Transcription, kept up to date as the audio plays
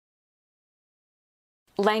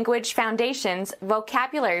Language Foundations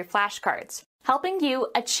Vocabulary Flashcards, helping you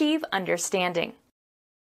achieve understanding.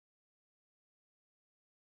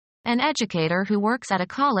 An educator who works at a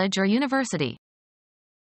college or university.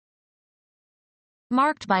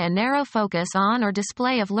 Marked by a narrow focus on or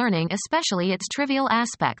display of learning, especially its trivial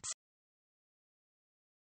aspects.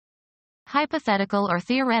 Hypothetical or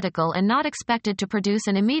theoretical and not expected to produce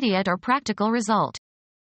an immediate or practical result.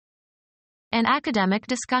 An academic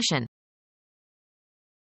discussion.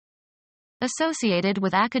 Associated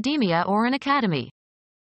with academia or an academy.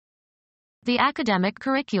 The academic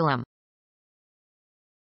curriculum.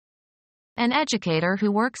 An educator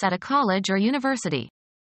who works at a college or university.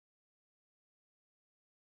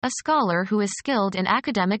 A scholar who is skilled in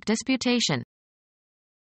academic disputation.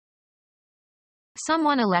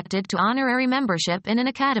 Someone elected to honorary membership in an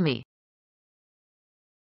academy.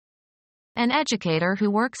 An educator who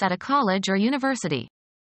works at a college or university.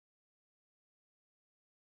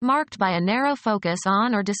 Marked by a narrow focus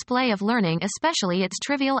on or display of learning, especially its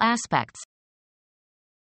trivial aspects.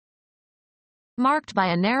 Marked by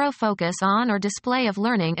a narrow focus on or display of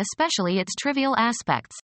learning, especially its trivial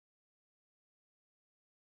aspects.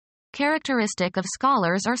 Characteristic of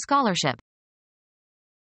scholars or scholarship.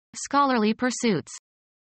 Scholarly pursuits.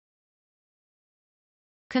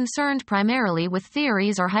 Concerned primarily with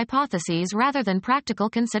theories or hypotheses rather than practical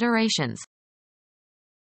considerations.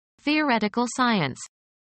 Theoretical science.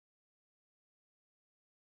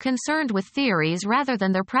 Concerned with theories rather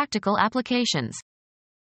than their practical applications.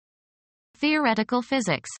 Theoretical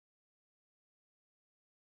physics.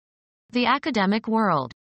 The academic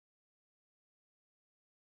world.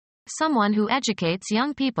 Someone who educates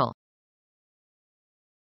young people.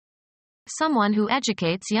 Someone who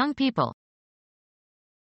educates young people.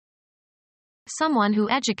 Someone who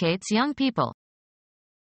educates young people.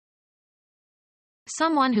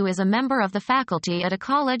 Someone who is a member of the faculty at a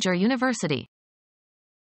college or university.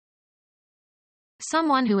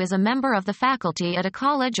 Someone who is a member of the faculty at a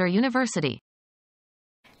college or university.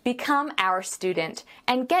 Become our student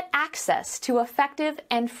and get access to effective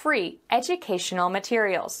and free educational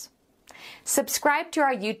materials. Subscribe to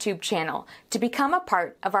our YouTube channel to become a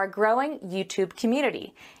part of our growing YouTube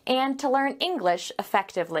community and to learn English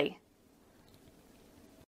effectively.